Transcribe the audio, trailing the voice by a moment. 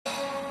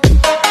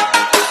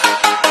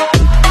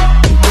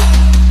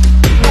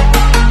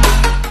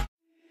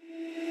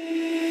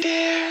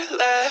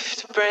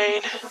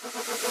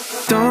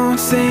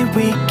say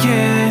we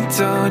can't,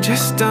 oh,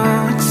 just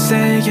don't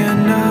say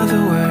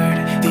another word.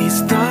 These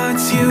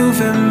thoughts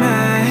you've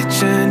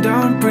imagined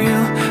aren't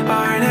real,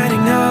 aren't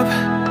adding up.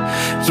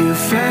 You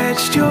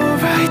fetched your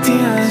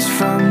ideas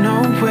from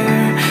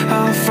nowhere,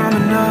 all from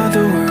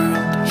another world.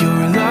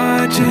 Your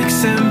logic's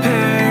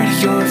impaired,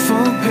 your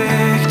full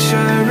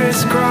picture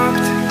is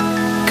cropped.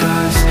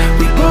 Cause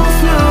we both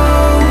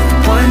know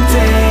one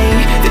day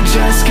they're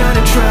just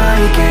gonna try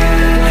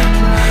again.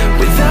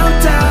 Without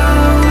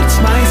doubt, it's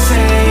my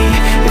say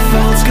if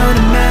all's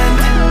gonna mend.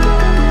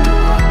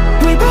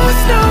 We both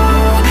know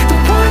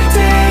that one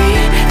day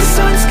the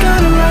sun's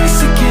gonna rise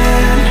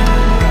again.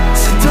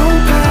 So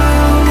don't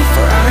pout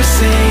for our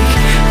sake,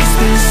 cause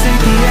this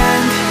ain't the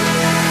end.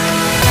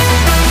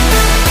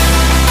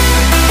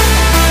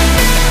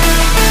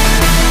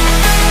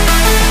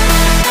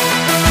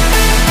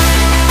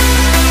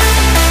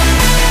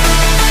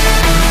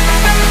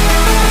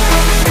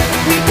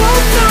 We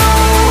both know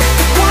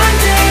that one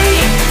day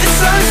the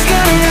sun's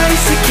gonna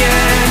rise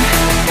again.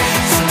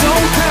 So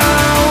don't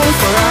pout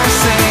for our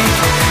sake,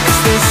 cause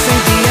this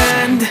ain't the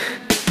end.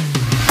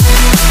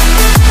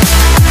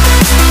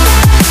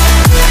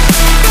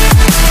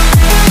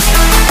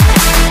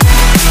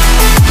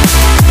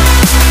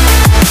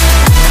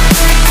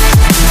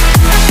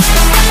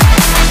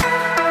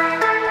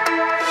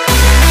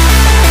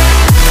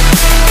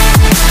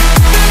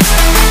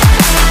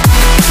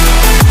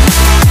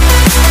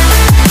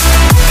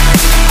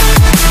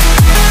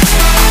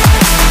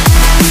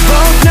 We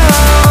both know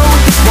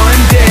that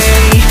one day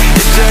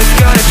they're just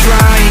gonna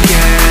try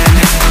again.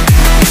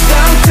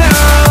 Without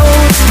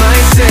doubt, it's my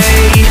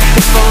say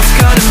if all's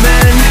gonna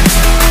mend.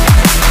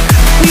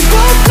 We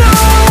both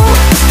know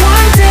that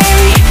one day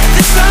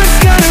the sun's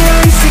gonna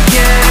rise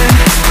again.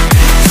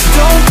 So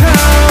don't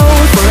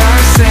pout for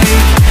our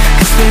sake,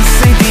 cause this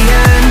ain't the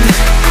end.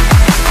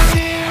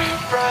 Clear,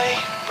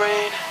 bright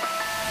brain.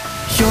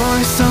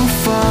 You're so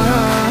far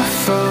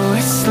off, oh,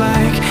 it's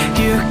like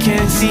you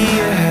can't see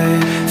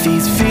ahead.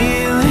 These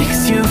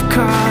feelings you've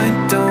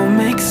caught don't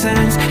make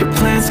sense, your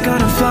plan's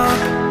gonna flop.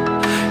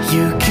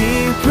 You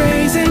keep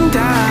raising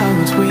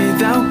doubts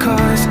without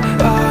cause,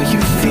 all you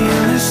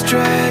feel is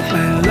dread.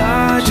 My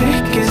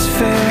logic is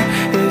fair,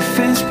 if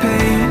it's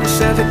pain,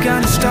 it's ever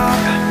gonna stop.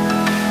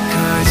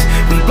 Cause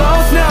we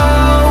both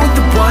know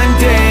that one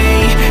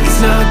day he's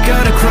not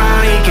gonna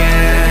cry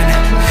again.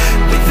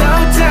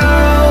 Without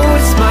doubt,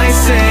 it's my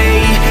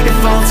say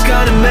if all's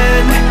gonna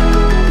mend.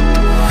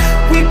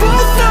 We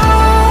both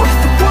know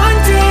that one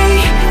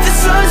day the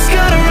sun's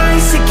gonna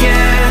rise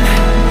again.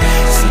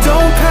 So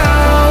don't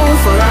pout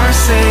for our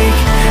sake,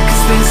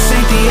 cause this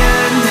ain't the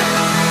end.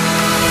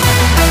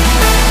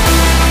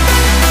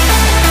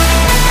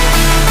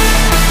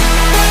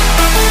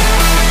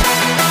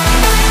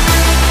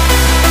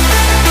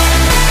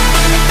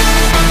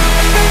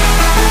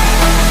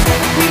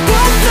 We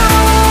both know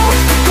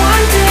that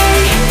one day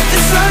the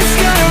sun's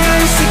gonna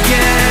rise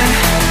again.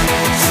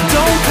 So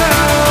don't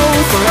pout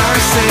for our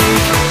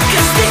sake,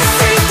 cause this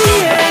ain't the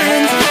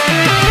end.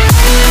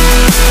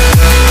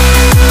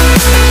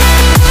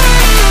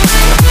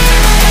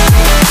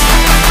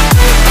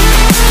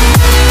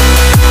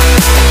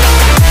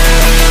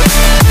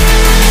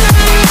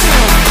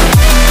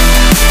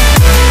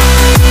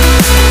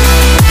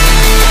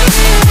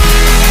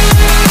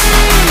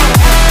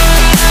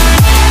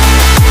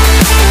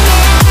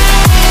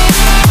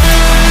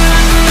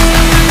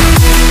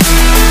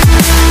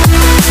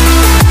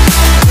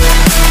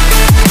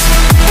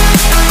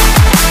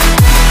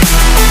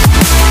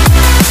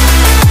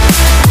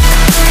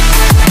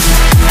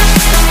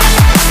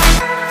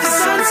 The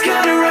sun's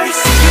gonna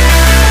rise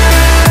again.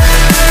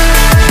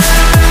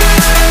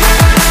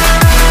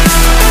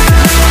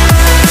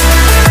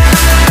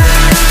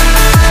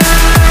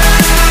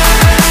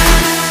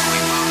 We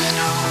both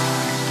know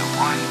that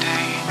one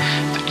day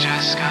they're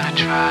just gonna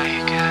try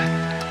again.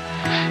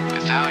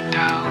 Without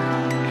doubt,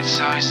 it's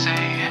our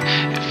say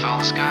if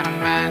all's gonna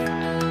mend.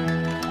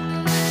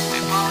 We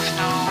both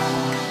know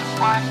that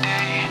one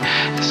day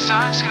the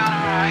sun's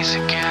gonna rise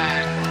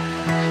again.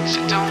 So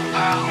don't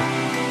pout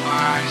for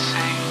our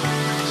sake,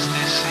 'cause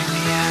this ain't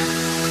the end.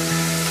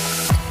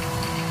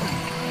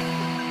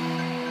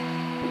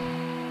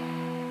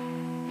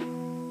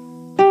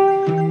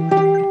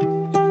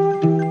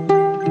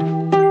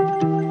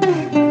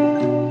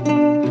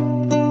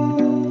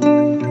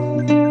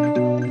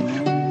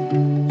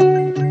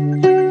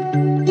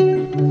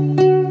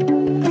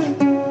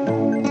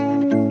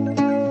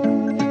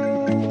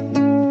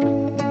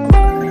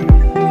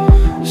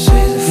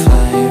 See the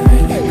fire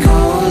in your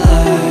cold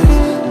eyes,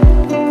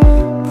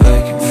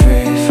 breaking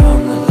free from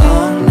the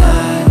long night.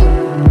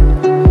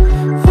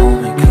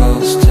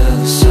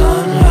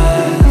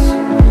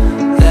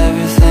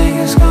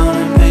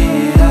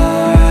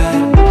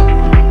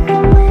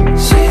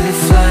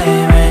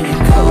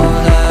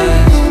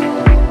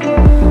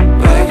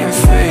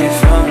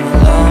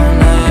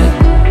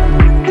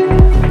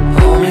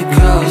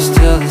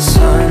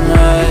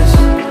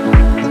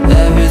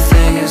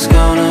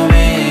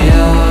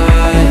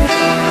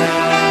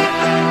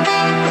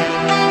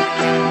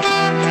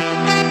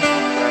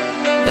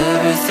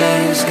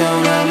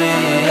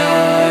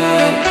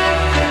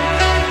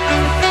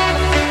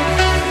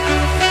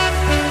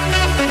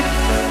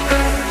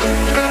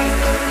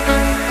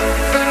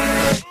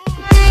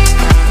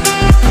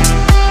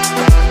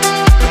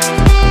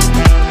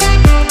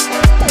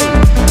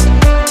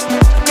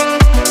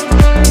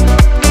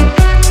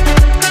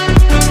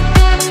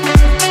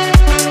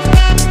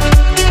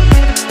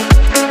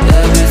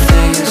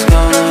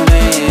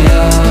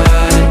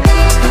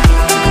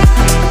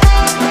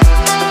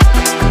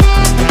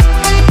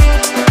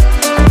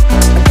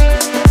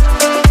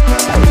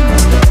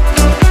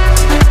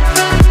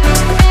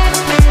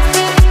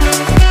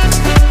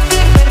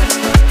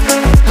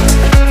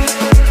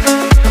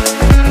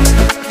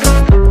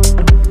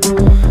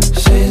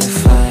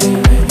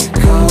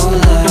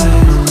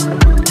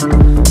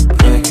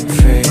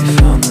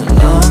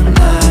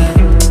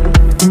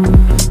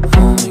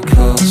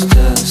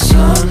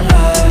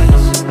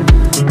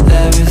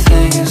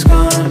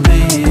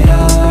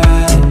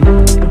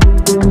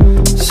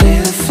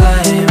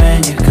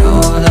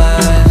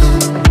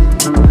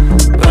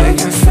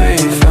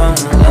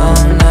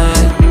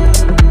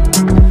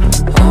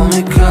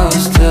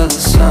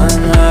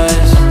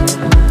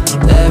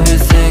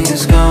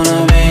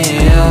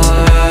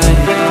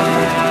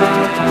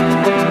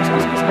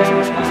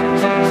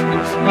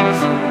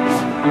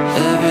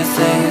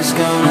 Everything's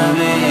gonna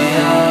be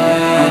alright.